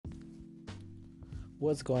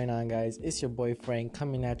What's going on, guys? It's your boy Frank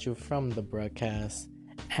coming at you from the broadcast.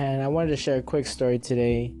 And I wanted to share a quick story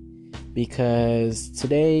today because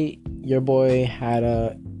today your boy had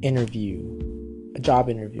a job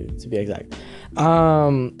interview to be exact.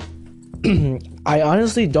 I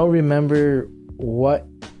honestly don't remember what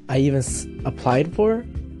I even applied for.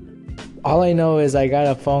 All I know is I got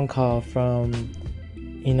a phone call from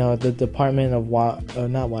the Department of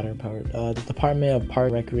not Water and Power, the Department of Park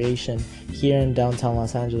and Recreation here in downtown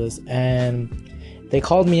Los Angeles, and they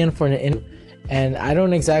called me in for an interview. And I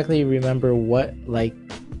don't exactly remember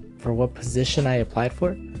for what position I applied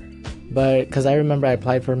for, but because I remember I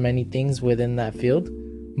applied for many things within that field,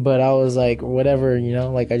 but I was like, whatever,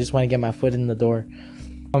 I just want to get my foot in the door.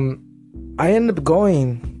 I ended up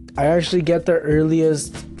going. I actually get the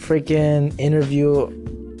earliest freaking interview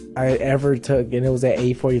I ever took, and it was at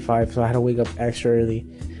 8:45, so I had to wake up extra early.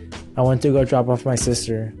 I went to go drop off my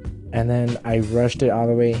sister, and then I rushed it all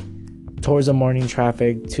the way towards the morning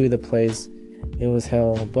traffic to the place. It was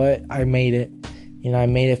hell, but I made it. I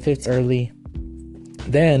made it 50 early.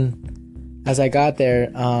 Then, as I got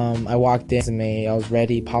there, I walked in. I was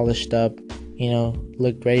ready, polished up,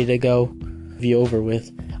 looked ready to go. Be over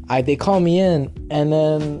with. They called me in, and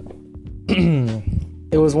then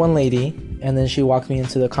it was one lady. And then she walked me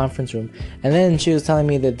into the conference room. And then she was telling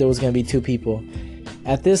me that there was going to be two people.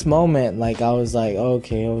 At this moment, I was like,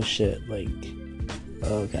 okay, oh shit.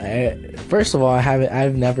 Okay. First of all,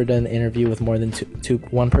 I've never done an interview with more than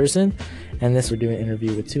one person. And this we're doing an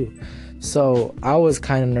interview with two. So I was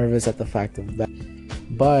kind of nervous at the fact of that.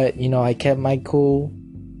 But, I kept my cool.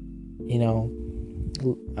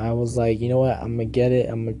 I was like, you know what? I'm going to get it.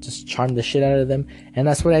 I'm going to just charm the shit out of them. And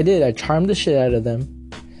that's what I did. I charmed the shit out of them.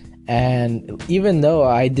 And even though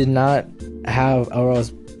I did not have, or I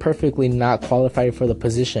was perfectly not qualified for the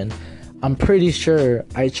position, I'm pretty sure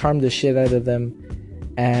I charmed the shit out of them.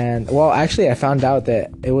 And well, actually, I found out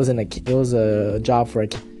that it was a job for a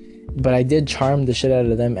kid, but I did charm the shit out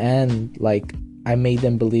of them, and I made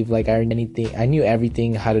them believe I knew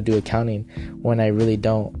everything how to do accounting when I really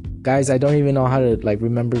don't. Guys, I don't even know how to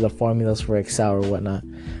remember the formulas for Excel or whatnot,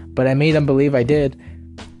 but I made them believe I did.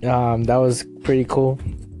 That was pretty cool.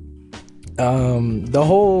 The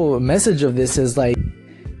whole message of this is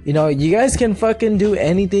you guys can fucking do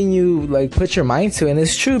anything you put your mind to, and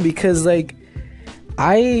it's true because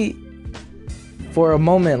I for a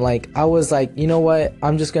moment I was you know what,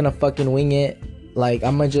 I'm just gonna fucking wing it. I'm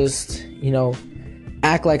gonna just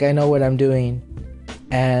act like I know what I'm doing,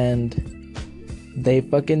 and they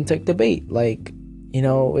fucking took the bait.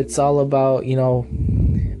 It's all about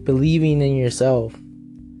believing in yourself.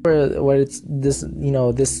 What it's this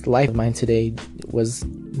life of mine today was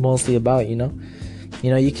mostly about. You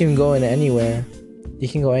can go anywhere,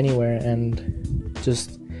 and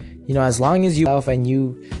just as long as you self and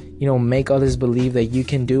you make others believe that you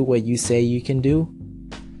can do what you say you can do,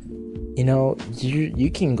 you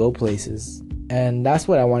can go places. And that's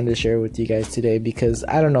what I wanted to share with you guys today, because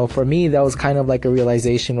I don't know, for me that was kind of a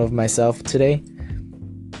realization of myself today.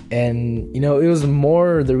 And it was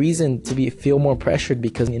more the reason to feel more pressured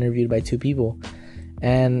because I'm interviewed by two people,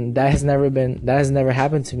 and that has never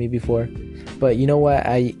happened to me before. But you know what,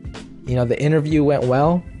 the interview went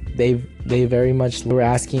well. They very much were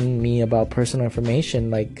asking me about personal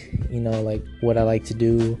information, what I like to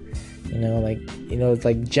do,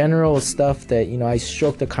 it's general stuff that I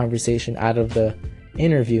stroked the conversation out of the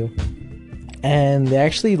interview, and they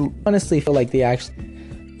actually honestly feel like they actually.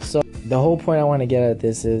 So the whole point I want to get at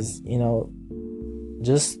this is,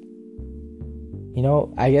 just,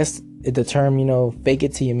 I guess the term, fake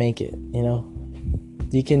it till you make it,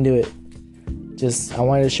 you can do it. Just, I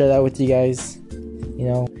wanted to share that with you guys, and you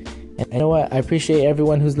know what, I appreciate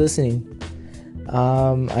everyone who's listening.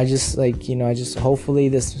 I just hopefully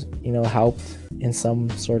this, helped in some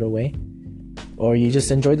sort of way, or you just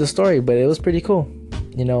enjoyed the story, but it was pretty cool.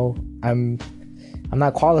 I'm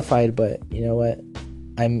not qualified, but you know what?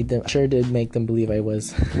 I sure did make them believe I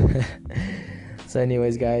was. So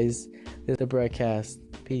anyways, guys, this is the broadcast.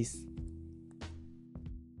 Peace.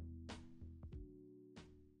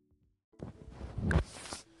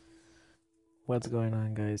 What's going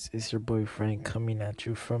on, guys? It's your boy Frank coming at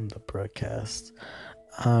you from the broadcast.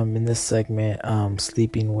 In this segment,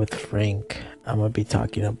 Sleeping with Frank, I'm gonna be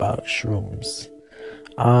talking about shrooms.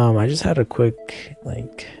 I just had a quick, I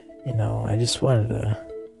just wanted to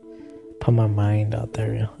put my mind out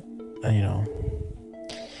there. I've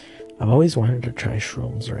always wanted to try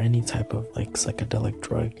shrooms or any type of psychedelic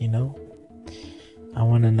drug. I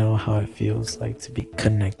want to know how it feels to be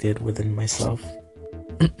connected within myself,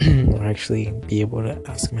 or actually be able to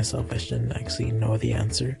ask myself a question and actually know the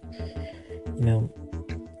answer.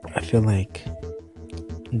 I feel like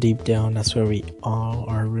deep down, that's what we all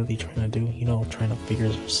are really trying to do. Trying to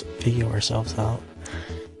figure ourselves out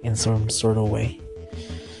in some sort of way.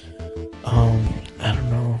 I don't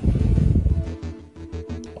know.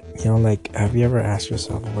 Like, have you ever asked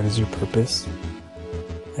yourself, what is your purpose?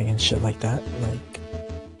 Like, and shit like that. Like,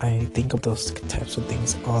 I think of those types of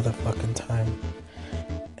things all the fucking time.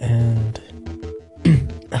 And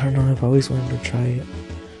I don't know, I've always wanted to try it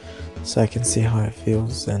so I can see how it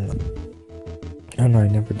feels. And I don't know,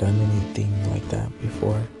 I've never done anything like that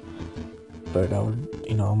before, but I would,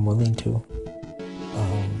 I'm willing to,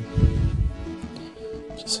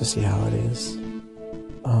 just to see how it is.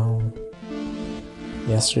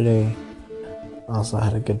 Yesterday, I also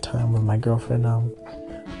had a good time with my girlfriend.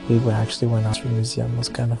 We actually went out to the museum. It was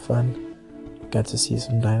kind of fun. Got to see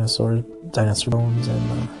some dinosaur bones,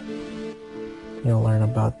 and learn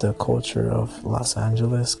about the culture of Los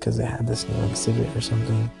Angeles, because they had this new exhibit or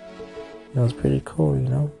something. It was pretty cool, and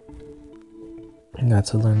got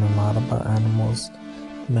to learn a lot about mammals,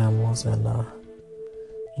 and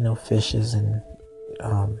fishes, and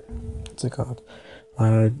what's it called? A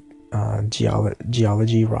lot of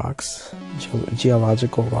geological rocks,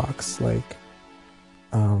 like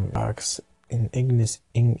rocks and igneous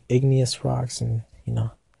rocks, and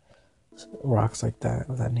rocks like that,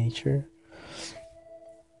 of that nature.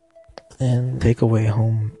 And take away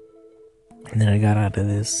home, and then I got out of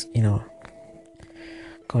this,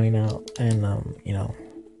 going out and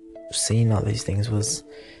seeing all these things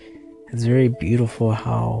it's very beautiful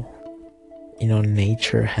how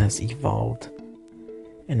nature has evolved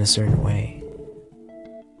in a certain way.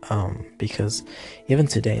 Because even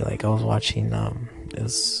today, like, I was watching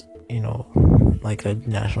this, like a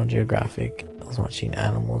National Geographic. I was watching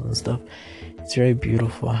animals and stuff. It's very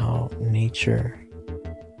beautiful how nature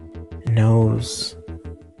knows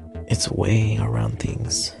its way around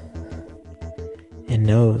things. It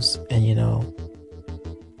knows, and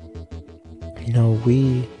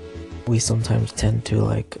we sometimes tend to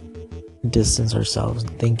like distance ourselves,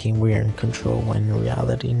 thinking we're in control, when in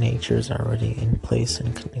reality nature is already in place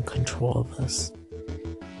and in control of us.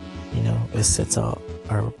 It sets out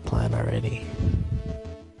our plan already.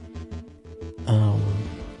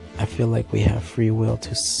 I feel like we have free will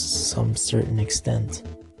to some certain extent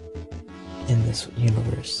in this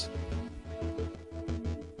universe,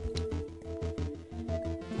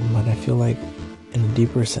 but I feel like in a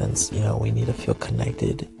deeper sense, we need to feel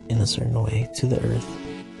connected in a certain way to the earth,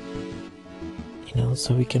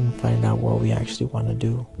 so we can find out what we actually want to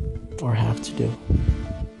do or have to do.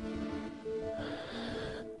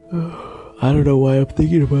 I don't know why I'm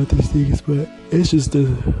thinking about these things, but it's just the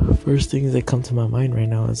first things that come to my mind right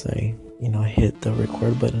now as I, hit the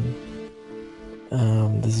record button.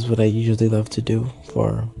 This is what I usually love to do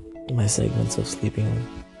for my segments of sleeping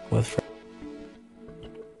with friends.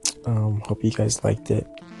 Hope you guys liked it.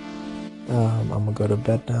 I'm gonna go to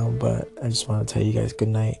bed now, but I just want to tell you guys good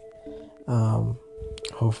night.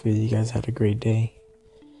 Hopefully you guys had a great day.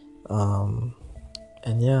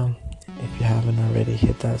 And yeah, if you haven't already,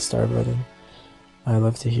 hit that star button. I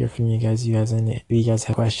love to hear from you guys. If you guys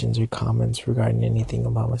have questions or comments regarding anything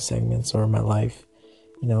about my segments or my life,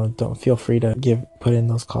 don't feel free to put in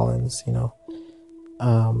those call-ins.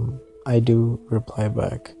 I do reply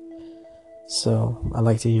back, so I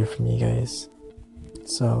like to hear from you guys.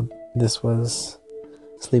 So this was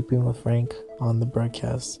Sleeping with Frank on the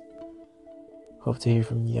broadcast. Hope to hear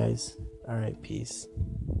from you guys. All right, peace.